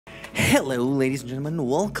Hello ladies and gentlemen,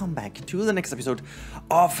 welcome back to the next episode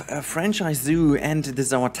of Franchise Zoo, and this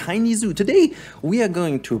is our tiny zoo. Today we are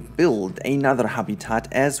going to build another habitat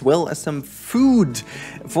as well as some food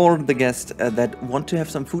for the guests that want to have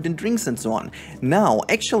some food and drinks and so on. Now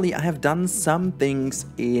actually I have done some things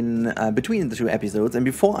in between the two episodes, and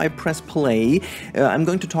before I press play I'm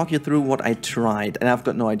going to talk you through what I tried, and I've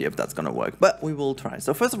got no idea if that's gonna work, but we will try.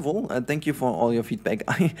 So first of all, thank you for all your feedback.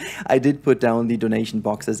 I did put down the donation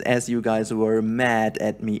boxes as you guys were mad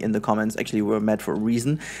at me in the comments. Actually, we were mad for a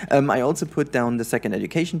reason. I also put down the second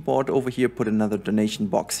education board over here, put another donation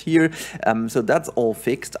box here, so that's all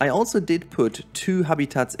fixed. I also did put two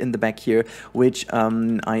habitats in the back here, which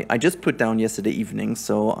I just put down yesterday evening,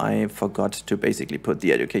 so I forgot to basically put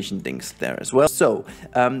the education things there as well. So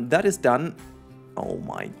that is done. Oh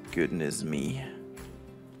my goodness me.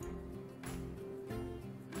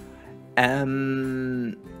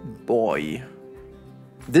 Boy.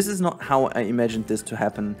 This is not how I imagined this to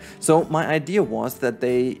happen. So my idea was that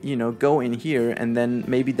they, you know, go in here and then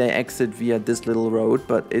maybe they exit via this little road,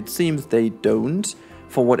 but it seems they don't.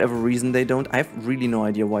 For whatever reason they don't. I have really no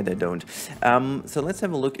idea why they don't. So let's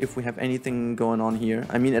have a look if we have anything going on here.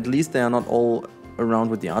 I mean, at least they are not all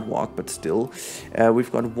around with the art walk, but still.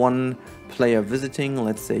 We've got one player visiting.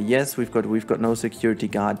 Let's say yes. We've got no security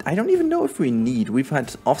guard. I don't even know if we need. We've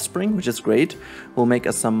had offspring, which is great. Will make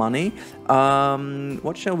us some money.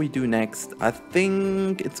 What shall we do next? I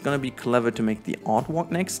think it's gonna be clever to make the art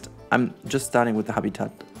walk next. I'm just starting with the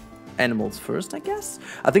habitat animals first, I guess.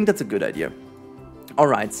 I think that's a good idea.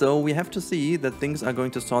 Alright, so we have to see that things are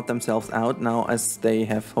going to sort themselves out now as they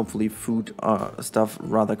have hopefully food stuff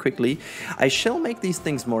rather quickly. I shall make these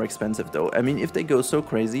things more expensive though. I mean, if they go so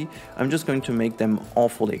crazy, I'm just going to make them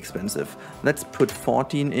awfully expensive. Let's put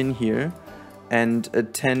 14 in here and a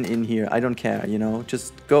 10 in here. I don't care, you know,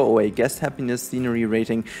 just go away. Guest happiness, scenery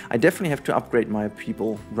rating. I definitely have to upgrade my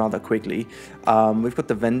people rather quickly. We've got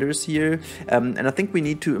the vendors here, and I think we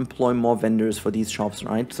need to employ more vendors for these shops,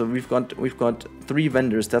 right? So we've got 3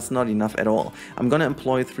 vendors. That's not enough at all. I'm gonna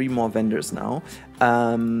employ 3 more vendors now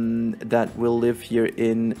that will live here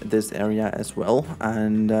in this area as well,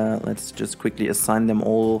 and let's just quickly assign them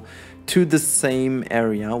all to the same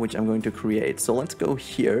area, which I'm going to create. So let's go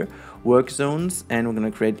here, work zones, and we're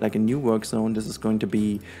going to create like a new work zone. This is going to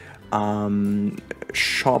be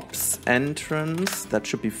shops entrance. That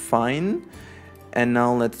should be fine. And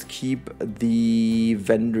now let's keep the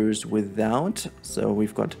vendors without. So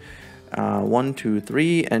we've got 1, 2,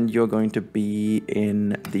 3, and you're going to be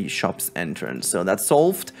in the shops entrance. So that's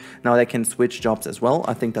solved. Now they can switch jobs as well.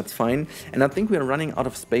 I think that's fine. And I think we're running out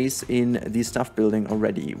of space in the stuff building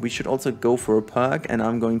already. We should also go for a perk, and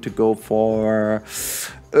I'm going to go for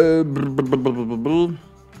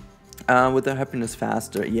with the happiness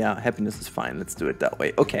faster. Yeah, happiness is fine. Let's do it that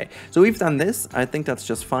way. Okay, so we've done this. I think that's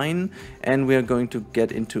just fine. And we're going to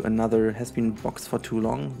get into another has been boxed for too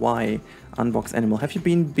long. Why? Unbox animal. Have you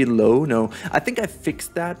been below? No. I think I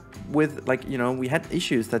fixed that with, like, you know, we had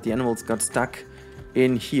issues that the animals got stuck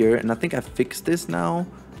in here. And I think I fixed this now.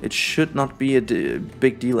 It should not be a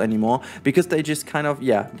big deal anymore, because they just kind of,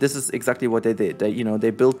 yeah, this is exactly what they did. They, you know, they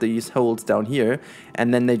built these holes down here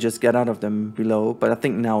and then they just get out of them below. But I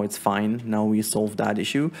think now it's fine. Now we solved that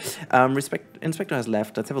issue. Inspector has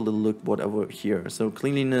left. Let's have a little look what over here. So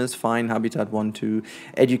cleanliness, fine. Habitat 1, 2.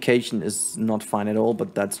 Education is not fine at all,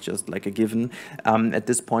 but that's just like a given. At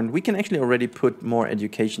this point, we can actually already put more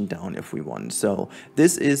education down if we want. So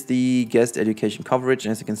this is the guest education coverage.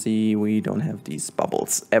 As you can see, we don't have these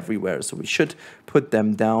bubbles everywhere, so we should put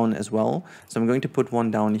them down as well. So I'm going to put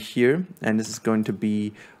one down here, and this is going to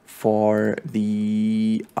be for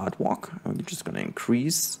the art walk. I'm just going to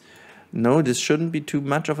increase. No, this shouldn't be too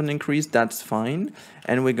much of an increase. That's fine.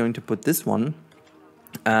 And we're going to put this one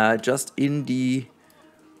just in the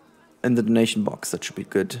donation box. That should be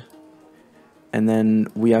good. And then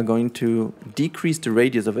we are going to decrease the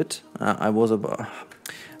radius of it.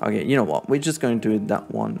 Okay, you know what? We're just going to do that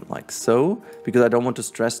one like so, because I don't want to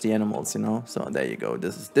stress the animals, you know. So there you go.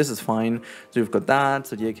 This is fine. So we've got that.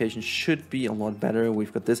 So the education should be a lot better.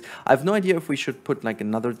 We've got this. I have no idea if we should put like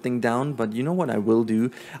another thing down, but you know what I will do?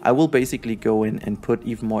 I will basically go in and put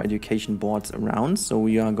even more education boards around. So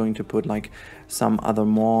we are going to put like some other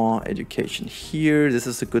more education here. This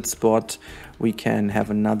is a good spot. We can have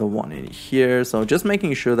another one in here. So just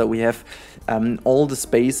making sure that we have all the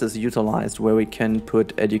spaces utilized where we can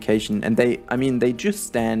put education. And they just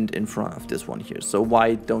stand in front of this one here. So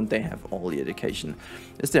why don't they have all the education?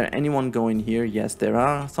 Is there anyone going here? Yes, there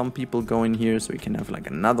are some people going here. So we can have like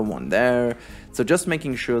another one there. So just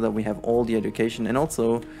making sure that we have all the education. And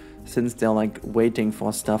also, since they're like waiting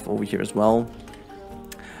for stuff over here as well,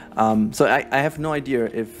 So I have no idea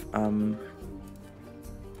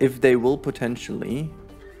if they will potentially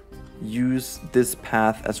use this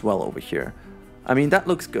path as well over here. I mean, that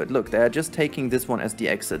looks good. Look, they're just taking this one as the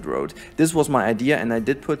exit road. This was my idea, and I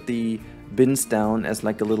did put the bins down as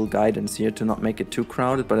like a little guidance here to not make it too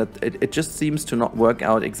crowded, but it just seems to not work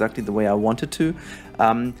out exactly the way I wanted to.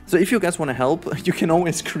 So if you guys want to help, you can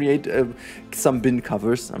always create some bin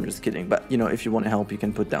covers. I'm just kidding, but you know, if you want to help, you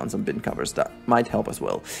can put down some bin covers. That might help as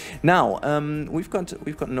well. Now we've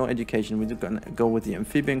got no education. We're gonna go with the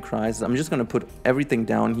amphibian crisis. I'm just gonna put everything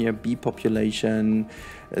down here. Bee population.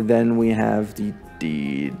 Then we have the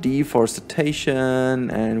deforestation,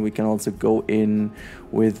 and we can also go in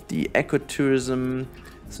with the ecotourism.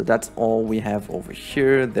 So that's all we have over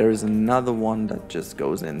here. There is another one that just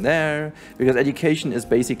goes in there, because education is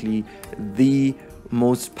basically the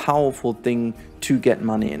most powerful thing to get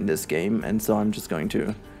money in this game. And so I'm just going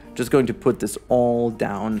to put this all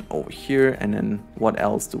down over here. And then what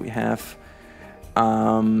else do we have?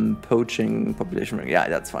 Poaching, population, yeah,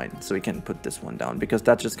 that's fine. So we can put this one down because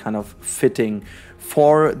that's just kind of fitting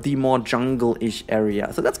for the more jungle-ish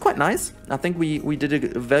area. So that's quite nice. I think we did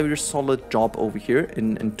a very solid job over here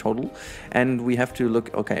in total. And we have to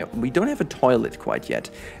look, okay, we don't have a toilet quite yet.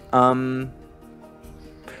 I'm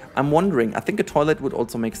wondering, I think a toilet would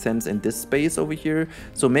also make sense in this space over here.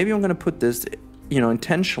 So maybe I'm gonna put this, you know,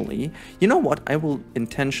 intentionally. You know what? I will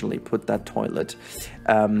intentionally put that toilet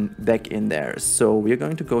back in there. So we're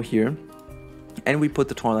going to go here and we put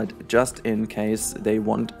the toilet just in case they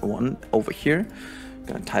want one over here.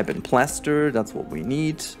 Gonna type in plaster. That's what we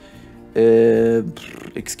need.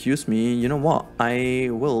 Excuse me. You know what? I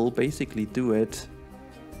will basically do it.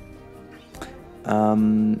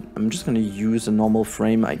 I'm just gonna use a normal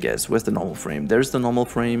frame, I guess. Where's the normal frame? There's the normal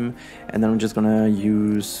frame, and then I'm just gonna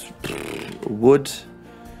use wood.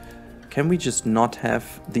 Can we just not have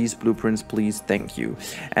these blueprints, please? Thank you.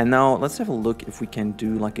 And now let's have a look if we can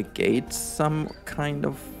do like a gate, some kind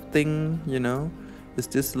of thing, you know? Is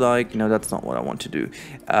this like, no, that's not what I want to do.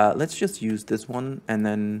 Let's just use this one, and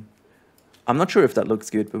then I'm not sure if that looks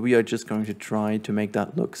good, but we are just going to try to make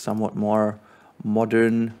that look somewhat more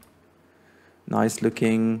modern. Nice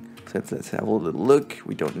looking. So let's have a little look.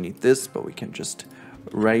 We don't need this, but we can just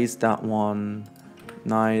raise that one.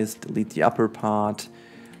 Nice. Delete the upper part.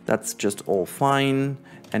 That's just all fine.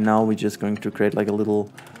 And now we're just going to create like a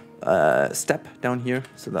little step down here.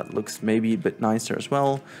 So that looks maybe a bit nicer as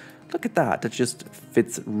well. Look at that. That just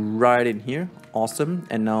fits right in here. Awesome.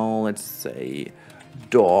 And now let's say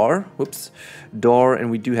door. Whoops. Door. And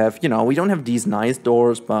we do have, you know, we don't have these nice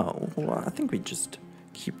doors, but well, I think we just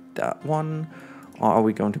keep that one. Or are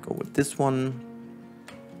we going to go with this one?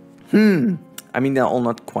 I mean, they're all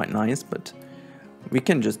not quite nice, but we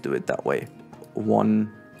can just do it that way.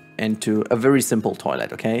 1 and 2, a very simple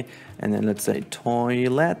toilet, okay? And then let's say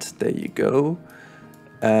toilet, there you go.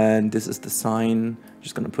 And this is the sign. I'm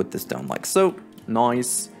just gonna put this down like so.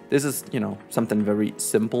 Nice. This is, you know, something very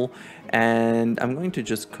simple. And I'm going to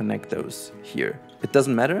just connect those here. It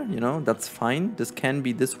doesn't matter, you know, that's fine. This can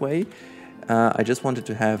be this way. I just wanted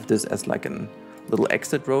to have this as like a little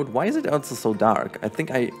exit road. Why is it also so dark? I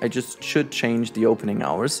think I just should change the opening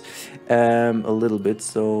hours a little bit.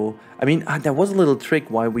 So, I mean, there was a little trick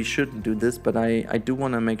why we shouldn't do this, but I do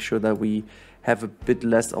want to make sure that we have a bit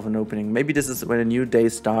less of an opening. Maybe this is when a new day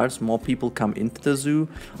starts, more people come into the zoo.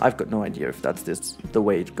 I've got no idea if that's the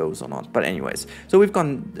way it goes or not. But anyways, so we've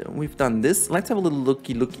done this. Let's have a little look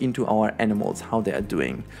into our animals, how they are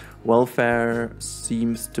doing. Welfare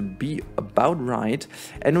seems to be about right,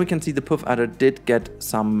 and we can see the puff adder did get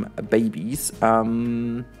some babies.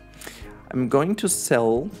 I'm going to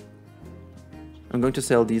sell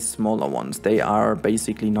these smaller ones. They are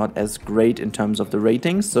basically not as great in terms of the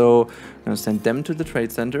ratings, so I'm gonna send them to the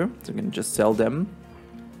trade center. So we can just sell them.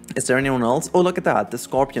 Is there anyone else? Oh, look at that. The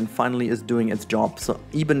scorpion finally is doing its job. So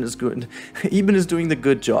Eben is good. Eben is doing the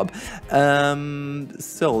good job.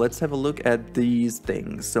 So let's have a look at these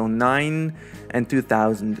things. So 9 and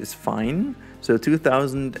 2000 is fine. So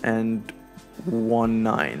 2000 and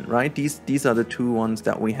 19, right? These are the two ones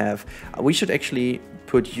that we have. We should actually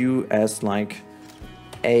put you as like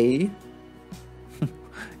A.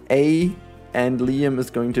 A, and Liam is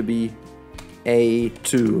going to be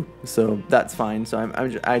A2, so that's fine. So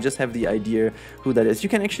I just have the idea who that is. You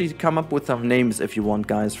can actually come up with some names if you want,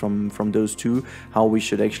 guys, from those two, how we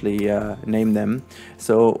should actually name them.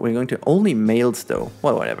 So we're going to only males though.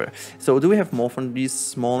 Well, whatever. So do we have more from these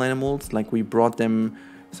small animals? Like we brought them,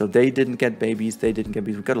 so they didn't get babies, they didn't get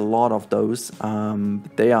babies. We got a lot of those.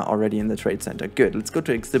 They are already in the trade center. Good. Let's go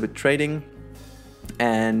to exhibit trading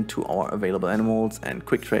and to our available animals and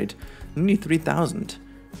quick trade. Only 3,000.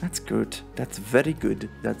 That's good. That's very good.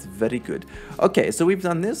 That's very good. Okay, so we've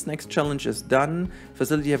done this. Next challenge is done.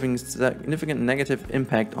 Facility having significant negative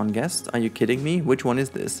impact on guests. Are you kidding me? Which one is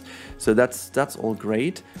this? So that's all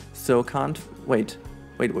great. So can't wait.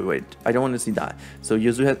 Wait. I don't want to see that. So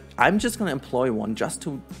I'm just going to employ one just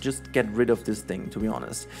to get rid of this thing, to be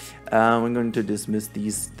honest. I'm going to dismiss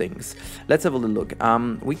these things. Let's have a little look.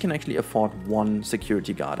 We can actually afford one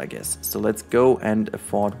security guard, I guess. So let's go and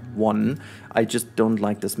afford one. I just don't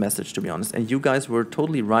like this message, to be honest. And you guys were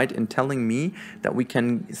totally right in telling me that we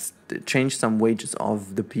can change some wages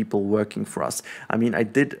of the people working for us. I mean, I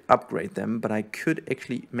did upgrade them, but I could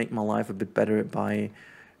actually make my life a bit better by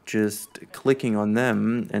just clicking on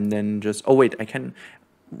them and then just, oh wait, I can,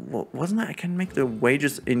 I can make the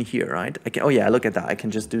wages in here, right? Oh yeah, look at that, I can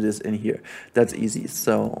just do this in here. That's easy.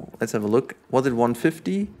 So let's have a look. Was it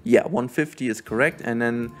 150? Yeah, 150 is correct. And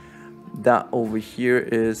then that over here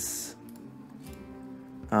is,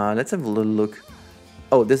 let's have a little look.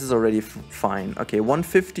 Oh, this is already fine. Okay,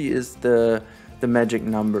 150 is the magic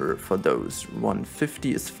number for those.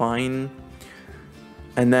 150 is fine.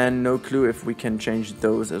 And then no clue if we can change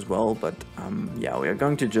those as well, but yeah, we are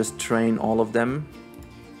going to just train all of them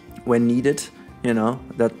when needed. You know,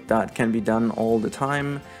 that can be done all the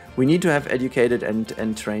time. We need to have educated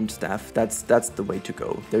and trained staff. That's the way to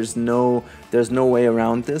go. There's no way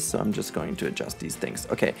around this, so I'm just going to adjust these things.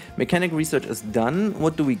 Okay, mechanic research is done.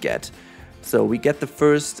 What do we get? So we get the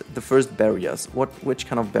first barriers. Which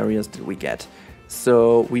kind of barriers did we get?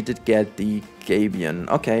 So we did get the Gabion,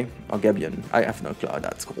 okay, or Gabion, I have no clue how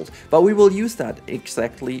that's called. But we will use that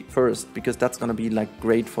exactly first, because that's gonna be like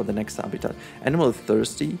great for the next habitat. Animal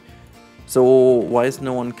thirsty, so why is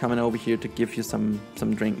no one coming over here to give you some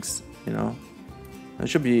drinks, you know? It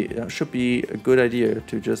should be a good idea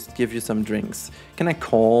to just give you some drinks. Can I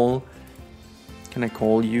call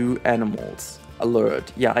you animals?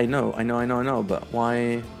 Alert, yeah, I know, but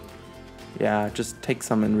why? Yeah, just take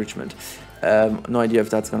some enrichment. No idea if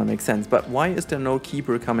that's gonna make sense, but why is there no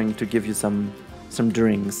keeper coming to give you some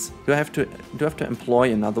drinks? Do I have to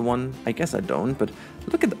employ another one? I guess I don't, but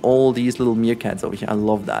look at all these little meerkats over here. I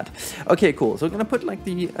love that. Okay, cool. So we're gonna put like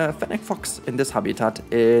the Fennec fox in this habitat,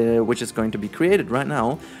 which is going to be created right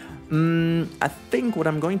now. I think what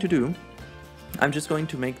I'm going to do, I'm just going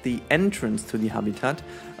to make the entrance to the habitat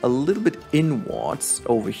a little bit inwards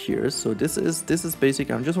over here. So this is basic.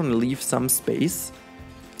 I just want to leave some space,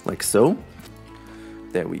 like so.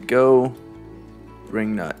 There we go.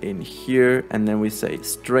 Bring that in here, and then we say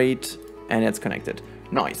straight, and it's connected.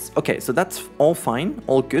 Nice. Okay, so that's all fine,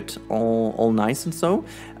 all good, all nice and so.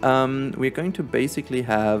 We're going to basically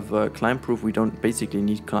have climb proof. We don't basically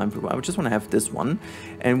need climb proof. I just want to have this one.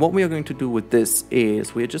 And what we are going to do with this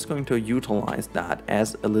is we're just going to utilize that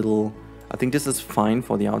as a little, I think this is fine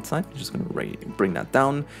for the outside. I'm just going to bring that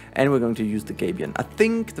down, and we're going to use the Gabion. I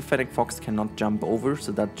think the Fennec fox cannot jump over,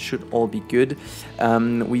 so that should all be good.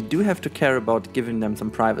 We do have to care about giving them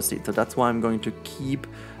some privacy, so that's why I'm going to keep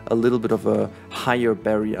a little bit of a higher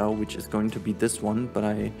barrier, which is going to be this one, but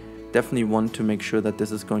I definitely want to make sure that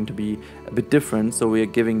this is going to be a bit different, so we're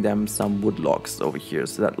giving them some wood logs over here,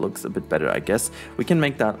 so that looks a bit better, I guess. We can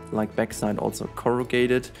make that like backside also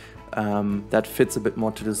corrugated. That fits a bit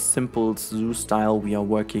more to the simple zoo style we are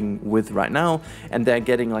working with right now, and they're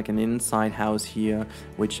getting like an inside house here,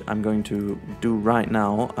 which I'm going to do right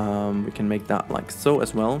now. We can make that like so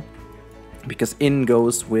as well, because in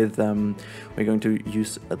goes with we're going to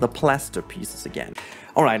use the plaster pieces again.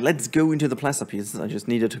 All right, let's go into the plaster pieces. I just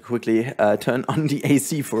needed to quickly turn on the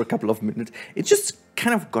AC for a couple of minutes. It just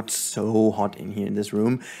kind of got so hot in here in this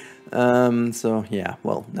room. So yeah,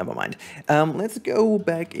 well, never mind. Let's go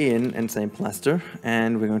back in and say plaster,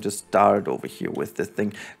 and we're going to start over here with this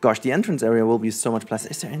thing. Gosh, the entrance area will be so much plaster.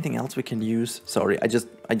 Is there anything else we can use? Sorry, I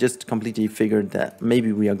just completely figured that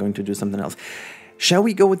maybe we are going to do something else. Shall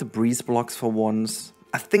we go with the breeze blocks for once?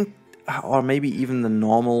 I think, or maybe even the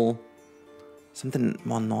normal, something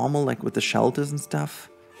more normal, like with the shelters and stuff.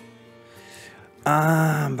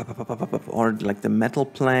 Or like the metal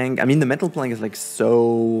plank. I mean, the metal plank is like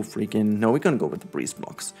so freaking... No, we're gonna go with the breeze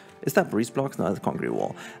blocks. Is that breeze blocks? No, that's a concrete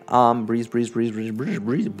wall. Breezy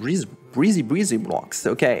blocks.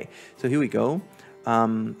 Okay, so here we go.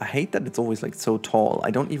 I hate that it's always like so tall.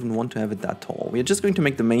 I don't even want to have it that tall. We're just going to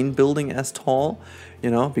make the main building as tall, you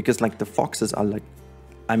know, because like the foxes are like,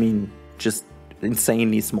 I mean, just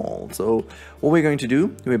insanely small. So what we're going to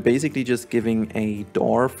do, we're basically just giving a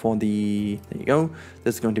door for the, there you go,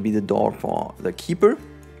 this is going to be the door for the keeper,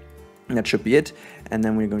 and that should be it. And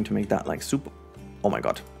then we're going to make that like super, oh my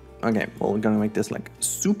god, okay, well, we're gonna make this like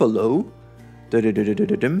super low,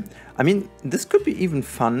 I mean, this could be even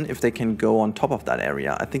fun if they can go on top of that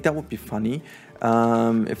area. I think that would be funny.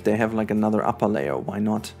 If they have like another upper layer, why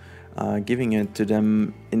not? Giving it to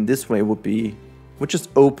them in this way would just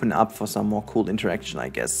open up for some more cool interaction, I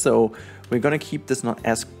guess. So we're gonna keep this not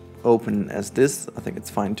as open as this. I think it's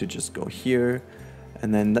fine to just go here.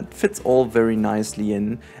 And then that fits all very nicely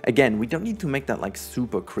in. Again, we don't need to make that like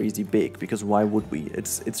super crazy big, because why would we?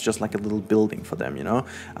 It's just like a little building for them, you know?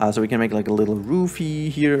 So we can make like a little roofy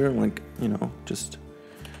here, like, you know, just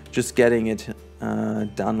getting it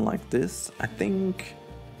done like this. I think,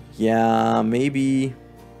 yeah, maybe...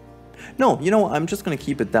 No, you know, I'm just gonna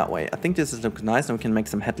keep it that way. I think this looks nice, and we can make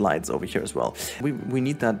some headlights over here as well. We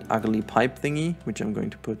need that ugly pipe thingy, which I'm going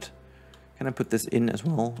to put... Can I put this in as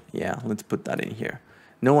well? Yeah, let's put that in here.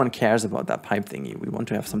 No one cares about that pipe thingy. We want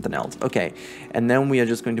to have something else. Okay, and then we are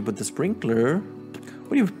just going to put the sprinkler. Where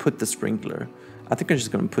do you put the sprinkler? I think I'm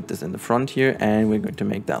just going to put this in the front here, and we're going to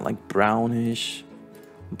make that like brownish,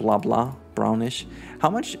 blah, blah, brownish.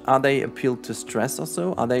 How much are they appealed to stress or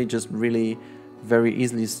so? Are they just really very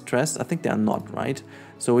easily stressed? I think they are not, right?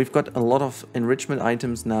 So we've got a lot of enrichment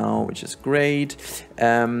items now, which is great.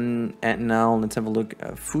 And now let's have a look.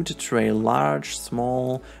 Food tray, large,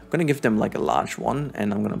 small. I'm gonna give them like a large one,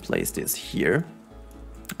 and I'm gonna place this here.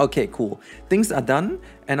 Okay, cool. Things are done,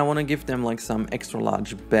 and I want to give them like some extra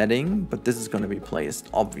large bedding, but this is going to be placed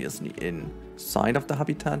obviously inside of the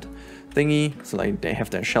habitat thingy. So like they have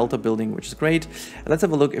their shelter building, which is great. Let's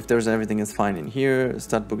have a look if there's everything is fine in here.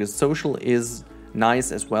 Stat book is social is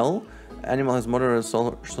nice as well. Animal has moderate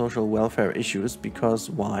social welfare issues because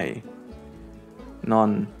why?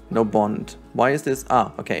 None, no bond. Why is this?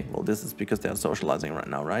 Ah, okay. Well, this is because they are socializing right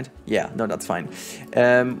now, right? Yeah, no, that's fine.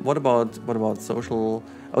 What about social?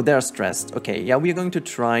 Oh, they're stressed. Okay, yeah, we are going to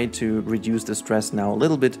try to reduce the stress now a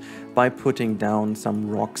little bit by putting down some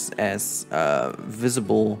rocks as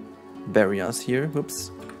visible barriers here.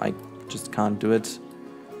 Whoops, I just can't do it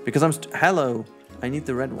because hello, I need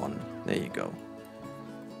the red one. There you go.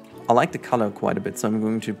 I like the color quite a bit, so I'm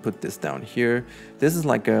going to put this down here. This is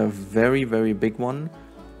like a very, very big one.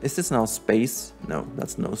 Is this now space? No,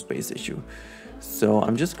 that's no space issue. So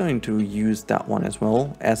I'm just going to use that one as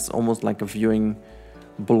well as almost like a viewing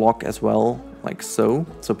block as well, like so.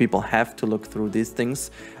 So people have to look through these things.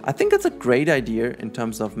 I think that's a great idea in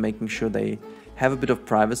terms of making sure they have a bit of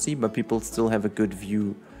privacy, but people still have a good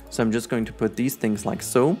view. So I'm just going to put these things like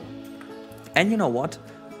so. And you know what?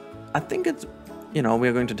 I think it's... You know,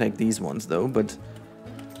 we're going to take these ones though, but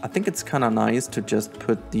I think it's kind of nice to just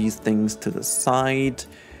put these things to the side,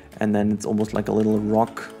 and then it's almost like a little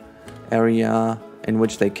rock area in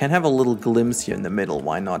which they can have a little glimpse here in the middle.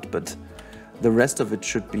 Why not? But the rest of it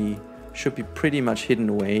should be pretty much hidden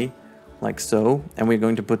away like so. And we're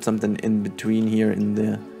going to put something in between here in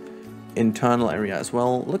the internal area as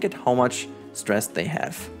well. Look at how much stress they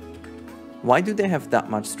have. Why do they have that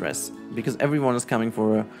much stress? Because everyone is coming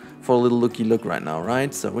for a little looky look right now,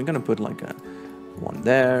 right? So we're gonna put like a one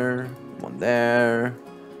there,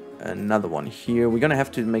 another one here. We're gonna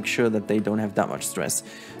have to make sure that they don't have that much stress.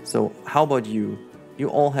 So how about you? You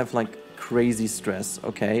all have like crazy stress,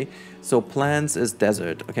 okay? So plants is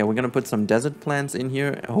desert. Okay, we're gonna put some desert plants in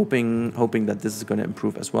here, hoping that this is gonna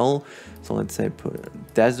improve as well. So let's say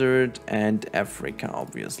put desert and Africa,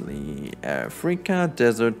 obviously. Africa,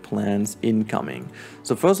 desert plants incoming.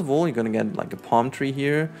 So first of all, you're gonna get like a palm tree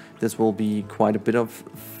here. This will be quite a bit of,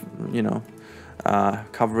 you know,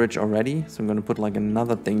 coverage already. So I'm gonna put like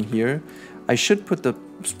another thing here. I should put the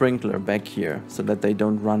sprinkler back here so that they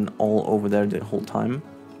don't run all over there the whole time.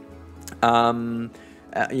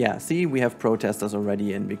 Yeah, see, we have protesters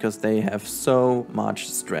already in because they have so much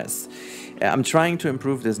stress. I'm trying to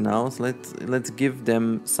improve this now, so let's give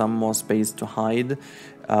them some more space to hide.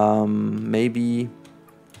 Maybe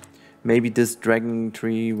this dragon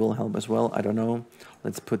tree will help as well. I don't know.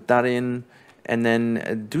 Let's put that in. And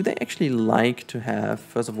then, do they actually like to have,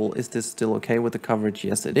 first of all, is this still okay with the coverage?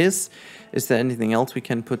 Yes, it is. Is there anything else we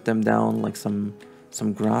can put them down, like some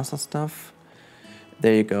grass or stuff?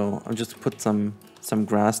 There you go. I'll just put some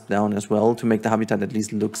grass down as well to make the habitat at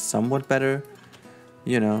least look somewhat better.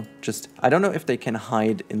 You know, just, I don't know if they can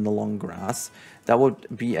hide in the long grass. That would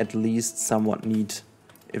be at least somewhat neat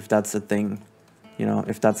if that's a thing. You know,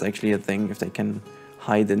 if that's actually a thing, if they can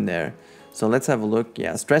hide in there. So let's have a look.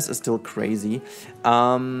 Yeah, stress is still crazy.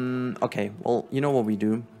 Okay, well, you know what we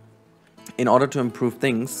do? In order to improve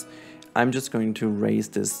things, I'm just going to raise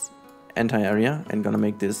this entire area and gonna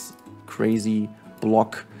make this crazy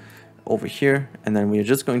block over here, and then we're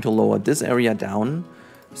just going to lower this area down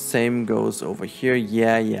Same goes over here.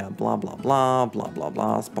 Yeah, blah, blah, blah, blah, blah,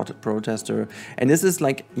 blah, spotted protester. And this is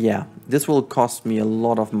like, yeah, this will cost me a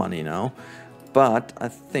lot of money now. But I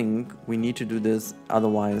think we need to do this,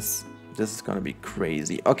 otherwise this is gonna be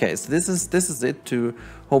crazy. Okay, so this is it to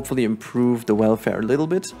hopefully improve the welfare a little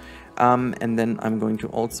bit. And then I'm going to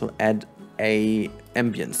also add a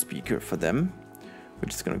ambient speaker for them,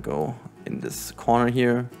 which is gonna go in this corner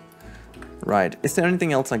here. Right, is there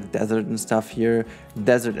anything else like desert and stuff here?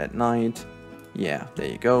 Desert at night. Yeah, there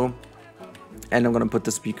you go. And I'm gonna put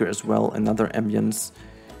the speaker as well, another ambience.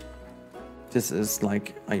 This is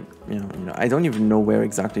like, I don't even know where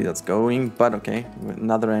exactly that's going, but okay,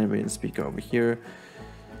 another ambient speaker over here.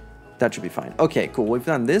 That should be fine. Okay, cool, we've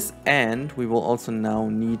done this, and we will also now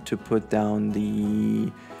need to put down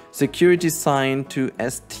the security sign to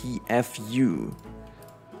STFU.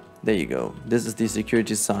 There you go. This is the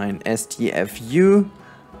security sign STFU.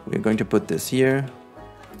 We're going to put this here.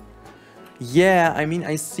 Yeah, I mean,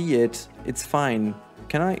 I see it. It's fine.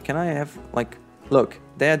 Can I have like, look,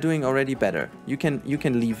 they are doing already better. You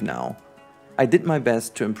can leave now. I did my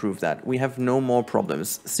best to improve that. We have no more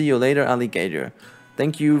problems. See you later, alligator.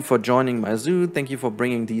 Thank you for joining my zoo. Thank you for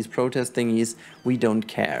bringing these protest thingies. We don't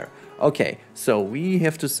care. Okay, so we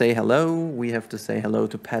have to say hello. We have to say hello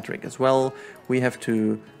to Patrick as well. We have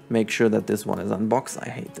to make sure that this one is unboxed. I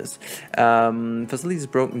hate this. Facility is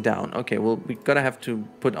broken down. Okay, well, we gotta have to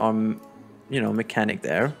put our, mechanic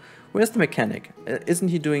there. Where's the mechanic? Isn't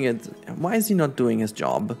he doing it? Why is he not doing his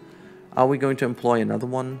job? Are we going to employ another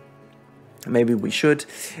one? Maybe we should.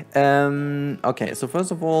 Okay, so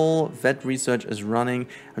first of all, vet research is running.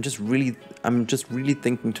 I'm just really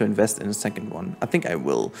thinking to invest in a second one. I think I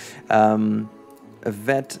will. A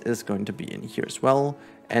vet is going to be in here as well,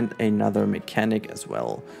 and another mechanic as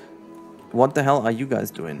well. What the hell are you guys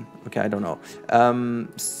doing? Okay, I don't know.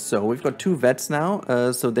 So we've got 2 vets now,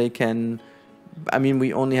 so they can... I mean,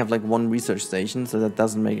 we only have like 1 research station, so that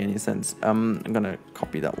doesn't make any sense. I'm gonna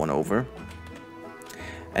copy that one over.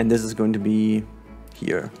 And this is going to be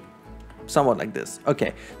here. Somewhat like this.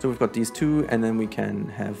 Okay, so we've got these 2, and then we can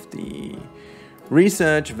have the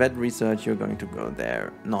research, vet research, you're going to go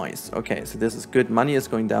there. Nice. Okay, so this is good. Money is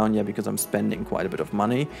going down, yeah, because I'm spending quite a bit of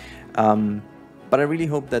money. But I really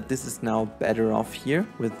hope that this is now better off here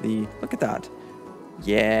with the... Look at that.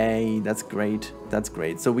 Yay, that's great. That's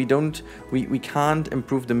great. So we can't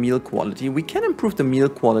improve the meal quality. We can improve the meal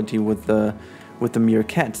quality with the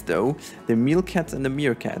meerkats though. The meerkats and the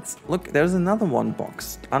meerkats. Look, there's another one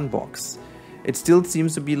unboxed. It still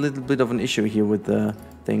seems to be a little bit of an issue here with the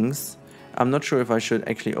things. I'm not sure if I should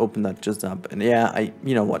actually open that just up. And yeah,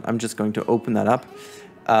 you know what? I'm just going to open that up.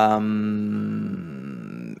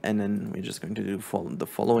 And then we're just going to do the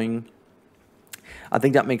following. I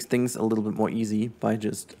think that makes things a little bit more easy by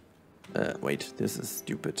just... wait, this is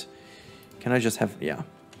stupid. Can I just have... Yeah,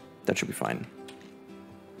 that should be fine.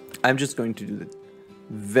 I'm just going to do it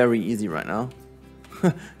very easy right now.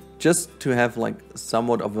 Just to have like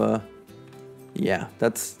somewhat of a... Yeah,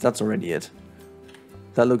 that's already it.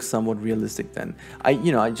 That looks somewhat realistic then.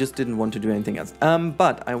 I just didn't want to do anything else.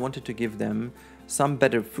 But I wanted to give them some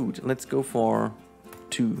better food. Let's go for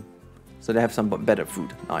 2. So they have some better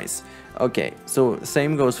food. Nice. Okay, so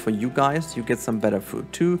same goes for you guys. You get some better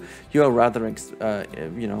food too. You are rather,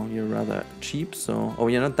 you're rather cheap. So, oh,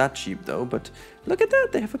 you're not that cheap though. But look at that,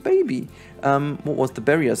 they have a baby. What was the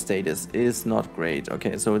barrier status? Is not great.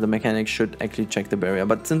 Okay, so the mechanic should actually check the barrier.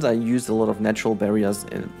 But since I used a lot of natural barriers,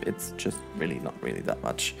 it's just really not really that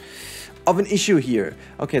much of an issue here.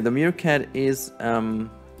 Okay, the meerkat is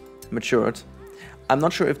matured. I'm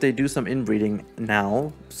not sure if they do some inbreeding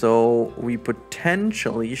now, so we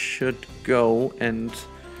potentially should go and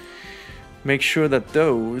make sure that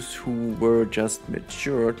those who were just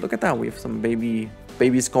matured... Look at that, we have some baby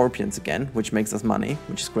scorpions again, which makes us money,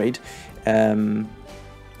 which is great. We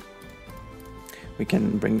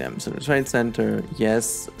can bring them to the trade center.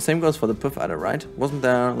 Yes, same goes for the puff adder, right? Wasn't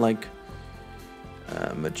there like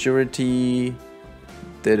maturity?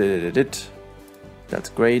 That's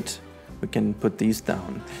great. We can put these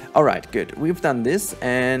down. All right, good. We've done this,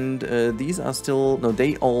 and these are still... No,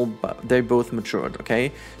 they both matured,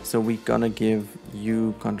 okay? So we're gonna give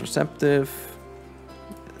you contraceptive,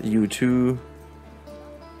 you too,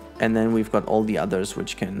 and then we've got all the others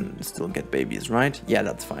which can still get babies, right? Yeah,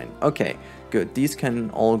 that's fine. Okay, good. These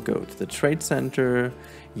can all go to the trade center.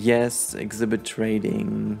 Yes, exhibit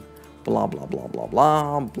trading, blah, blah, blah, blah,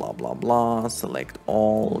 blah, blah, blah, blah. Select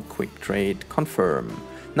all, quick trade, confirm.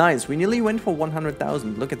 Nice, we nearly went for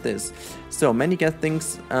 100,000. Look at this. So many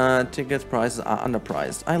things, ticket prices are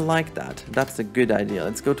underpriced. I like that. That's a good idea.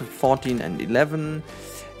 Let's go to 14 and 11.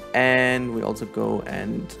 And we also go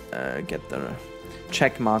and get the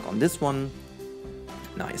check mark on this one.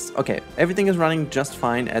 Nice. Okay, everything is running just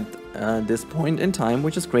fine at this point in time,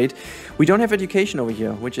 which is great. We don't have education over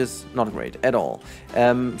here, which is not great at all.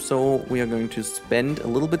 So we are going to spend a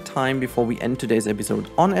little bit time before we end today's episode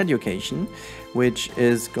on education, which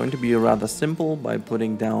is going to be rather simple by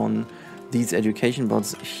putting down these education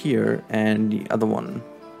bots here, and the other one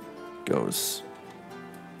goes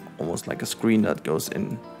almost like a screen that goes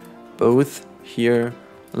in both here.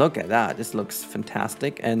 Look at that, this looks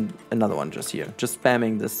fantastic. And another one just here. Just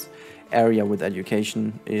spamming this area with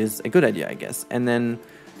education is a good idea, I guess. And then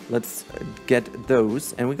let's get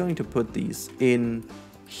those, and we're going to put these in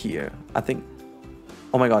here. I think,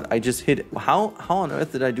 oh my god, I just hit it. How on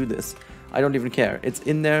earth did I do this? I don't even care. It's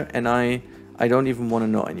in there, and I don't even want to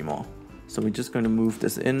know anymore. So we're just going to move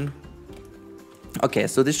this in. Okay,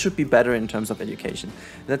 so this should be better in terms of education.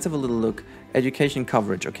 Let's have a little look. Education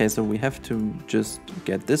coverage. Okay, so we have to just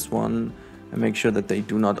get this one and make sure that they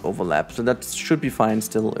do not overlap. So that should be fine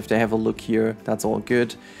still. If they have a look here, that's all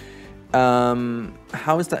good.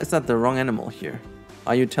 How is that? Is that the wrong animal here?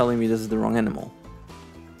 Are you telling me this is the wrong animal?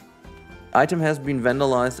 Item has been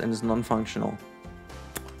vandalized and is non-functional.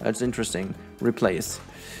 That's interesting. Replace.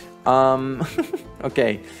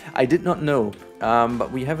 Okay, I did not know,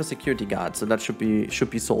 but we have a security guard, so that should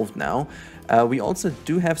be solved now. We also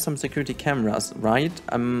do have some security cameras, right?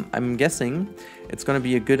 I'm guessing it's gonna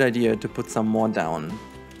be a good idea to put some more down.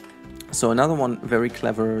 So another one very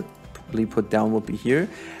cleverly put down will be here.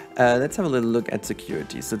 Let's have a little look at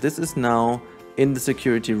security. So this is now in the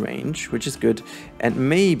security range, which is good, and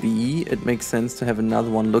maybe it makes sense to have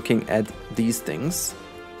another one looking at these things.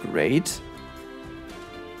 Great.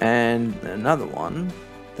 And another one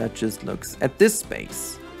that just looks at this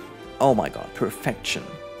space. Oh my god, perfection.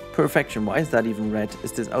 Perfection. Why is that even red?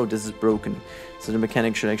 Is this, oh, this is broken. So the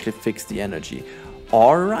mechanic should actually fix the energy.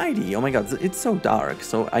 Alrighty. Oh my god, it's so dark.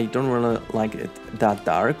 So I don't really like it that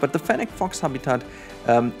dark. But the Fennec fox habitat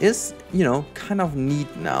is, you know, kind of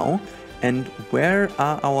neat now. And where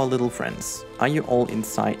are our little friends? Are you all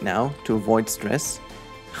inside now to avoid stress?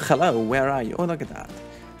 Hello, where are you? Oh, look at that.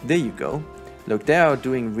 There you go. Look, they are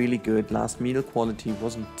doing really good. Last meal quality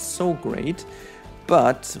wasn't so great,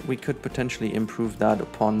 but we could potentially improve that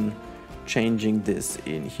upon changing this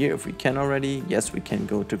in here. If we can already, yes, we can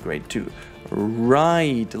go to grade 2.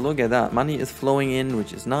 Right, look at that. Money is flowing in,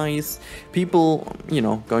 which is nice. People, you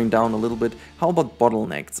know, going down a little bit. How about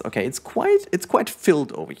bottlenecks? Okay, it's quite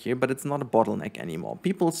filled over here, but it's not a bottleneck anymore.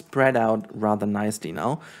 People spread out rather nicely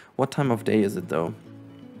now. What time of day is it though?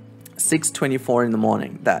 6:24 in the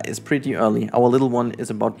morning. That is pretty early. Our little one is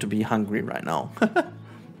about to be hungry right now.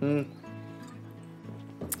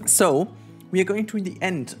 So we are going to the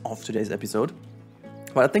end of today's episode.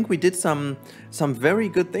 But I think we did some very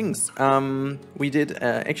good things. We did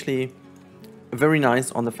actually very nice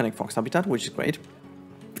on the Fennec fox habitat, which is great.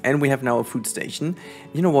 And we have now a food station.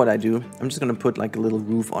 You know what I do? I'm just gonna put like a little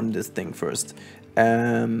roof on this thing first.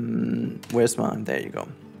 Where's my? There you go.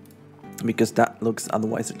 Because that looks,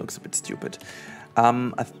 otherwise it looks a bit stupid.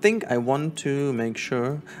 I think I want to make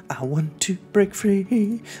sure, I want to break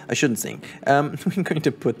free. I shouldn't sing. I'm going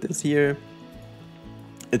to put this here.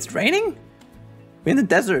 It's raining? We're in the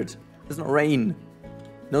desert. There's no rain.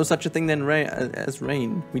 No such a thing as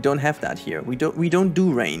rain. We don't have that here. We don't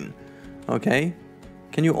do rain. Okay?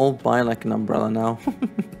 Can you all buy like an umbrella now?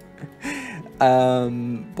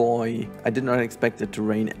 Boy, I did not expect it to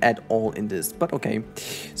rain at all in this, but okay.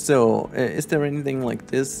 So, is there anything like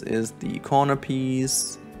this? Is the corner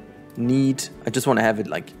piece neat? I just want to have it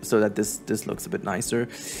like so that this looks a bit nicer.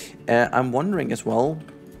 I'm wondering as well.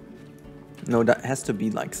 No, that has to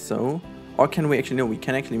be like so. Or can we actually, no, we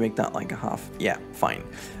can actually make that like a half. Yeah, fine.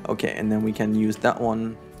 Okay, and then we can use that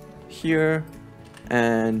one here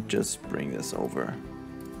and just bring this over.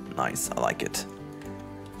 Nice, I like it.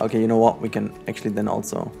 Okay, you know what? We can actually then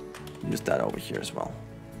also use that over here as well.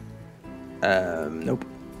 Nope.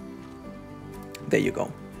 There you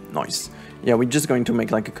go. Nice. Yeah, we're just going to make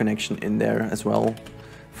like a connection in there as well.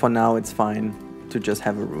 For now, it's fine to just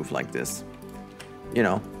have a roof like this. You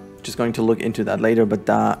know, just going to look into that later, but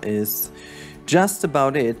that is just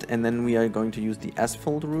about it. And then we are going to use the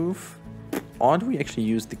asphalt roof. Or do we actually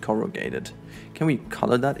use the corrugated? Can we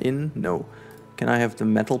color that in? No. Can I have the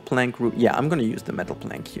metal plank roof? Yeah, I'm gonna use the metal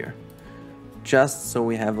plank here. Just so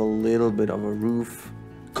we have a little bit of a roof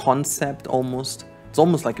concept almost. It's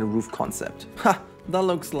almost like a roof concept. Ha! That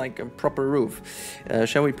looks like a proper roof.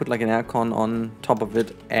 Shall we put like an aircon on top of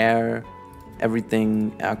it? Air,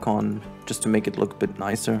 everything, aircon, just to make it look a bit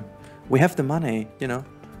nicer. We have the money, you know.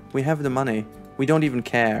 We have the money. We don't even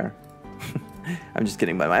care. I'm just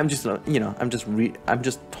kidding, by the way. I'm just, you know, I'm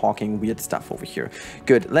just talking weird stuff over here.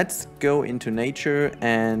 Good. Let's go into nature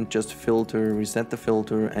and just filter, reset the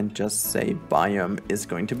filter, and just say biome is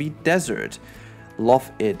going to be desert.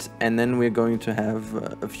 Love it. And then we're going to have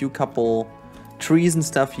a few couple trees and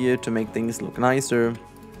stuff here to make things look nicer.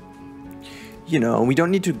 You know, we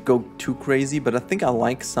don't need to go too crazy, but I think I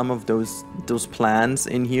like some of those plants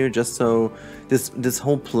in here, just so this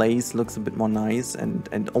whole place looks a bit more nice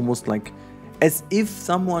and almost like as if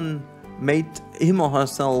someone made him or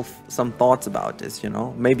herself some thoughts about this, you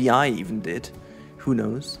know. Maybe I even did. Who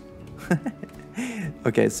knows?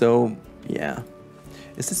 Okay, so yeah.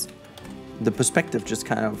 The perspective just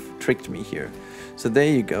kind of tricked me here. So there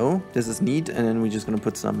you go. This is neat, and then we're just gonna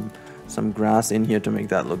put some grass in here to make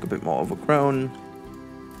that look a bit more overgrown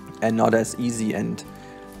and not as easy and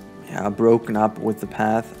broken up with the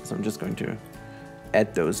path. So I'm just going to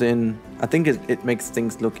add those in. I think it makes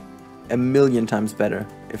things look a million times better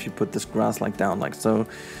if you put this grass like down like so,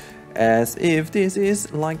 as if this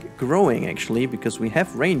is like growing actually, because we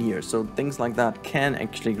have rain here, so things like that can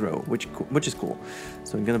actually grow, which is cool.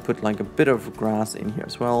 So I'm gonna put like a bit of grass in here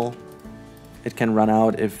as well. It can run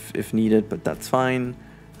out if needed, but that's fine.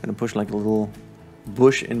 Gonna push like a little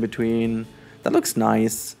bush in between. That looks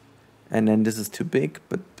nice. And then this is too big,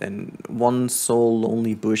 but then one sole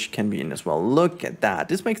lonely bush can be in as well. Look at that.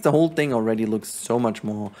 This makes the whole thing already look so much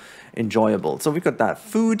more enjoyable. So we've got that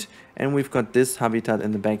food, and we've got this habitat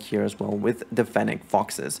in the back here as well with the Fennec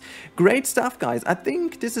foxes. Great stuff, guys. I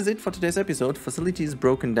think this is it for today's episode. Facility is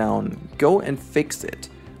broken down. Go and fix it,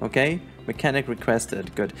 okay? Mechanic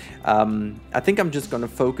requested. Good. I think I'm just going to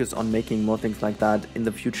focus on making more things like that in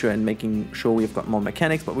the future and making sure we've got more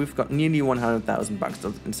mechanics, but we've got nearly 100,000 bucks.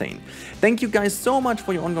 That's insane. Thank you guys so much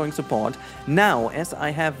for your ongoing support. Now, as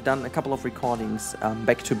I have done a couple of recordings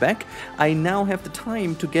back to back, I now have the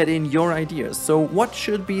time to get in your ideas. So what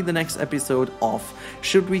should be the next episode of?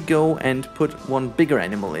 Should we go and put one bigger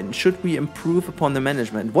animal in? Should we improve upon the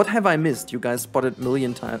management? What have I missed? You guys spotted a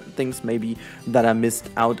million things maybe that I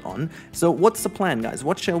missed out on. So what's the plan, guys?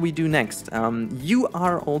 What shall we do next? You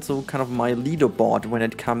are also kind of my leaderboard when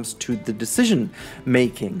it comes to the decision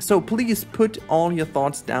making. So please put all your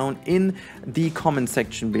thoughts down in the comment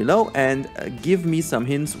section below and give me some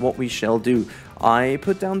hints what we shall do. I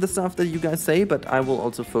put down the stuff that you guys say, but I will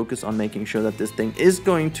also focus on making sure that this thing is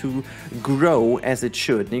going to grow as it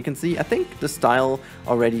should. And you can see, I think the style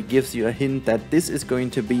already gives you a hint that this is going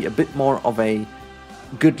to be a bit more of a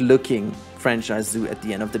good-looking franchise zoo at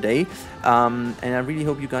the end of the day, and I really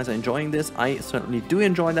hope you guys are enjoying this. I certainly do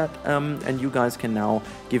enjoy that, and you guys can now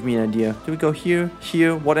give me an idea. Do we go here?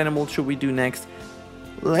 What animal should we do next?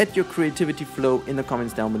 Let your creativity flow in the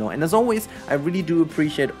comments down below. And as always, I really do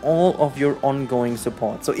appreciate all of your ongoing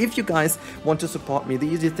support. So if you guys want to support me, the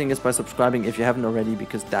easiest thing is by subscribing if you haven't already,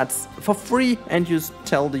 because that's for free and you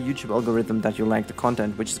tell the YouTube algorithm that you like the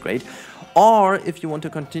content, which is great. Or if you want to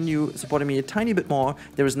continue supporting me a tiny bit more,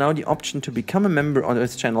 there is now the option to become a member on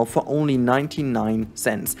this channel for only 99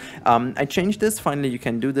 cents. I changed this. Finally, you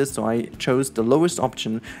can do this. So I chose the lowest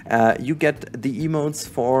option. You get the emotes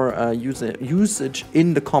for usage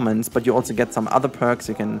in the comments, but you also get some other perks.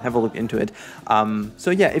 You can have a look into it.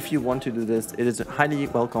 So yeah, if you want to do this, it is highly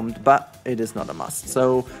welcomed, but it is not a must.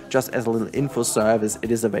 So just as a little info service, it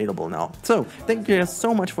is available now. So thank you guys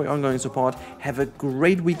so much for your ongoing support. Have a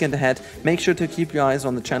great weekend ahead. Make sure to keep your eyes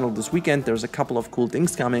on the channel this weekend. There's a couple of cool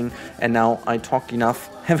things coming. And now I talked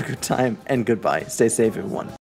enough. Have a good time and goodbye. Stay safe, everyone.